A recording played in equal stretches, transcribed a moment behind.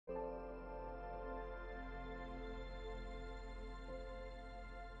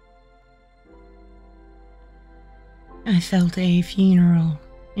I felt a funeral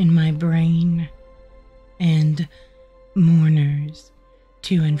in my brain, and mourners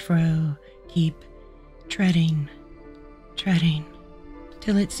to and fro keep treading,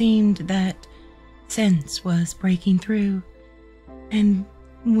 till it seemed that sense was breaking through, and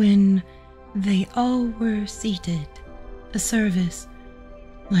when they all were seated, the service,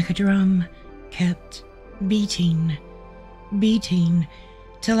 like a drum, kept beating,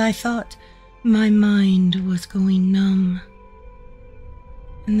 till I thought my mind was going numb.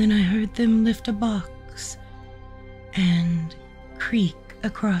 And then I heard them lift a box and creak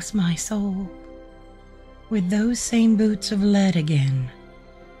across my soul with those same boots of lead again.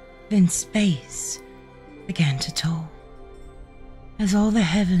 Then space began to toll, as all the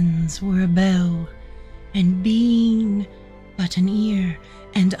heavens were a bell, and being but an ear,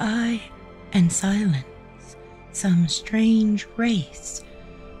 and I and silence, some strange race,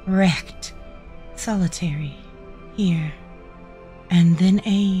 wrecked, solitary, here. And then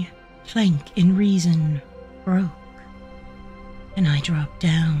a plank in reason broke, and I dropped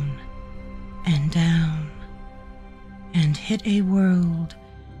down, and hit a world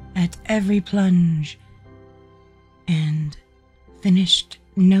at every plunge, and finished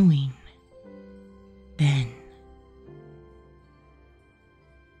knowing then.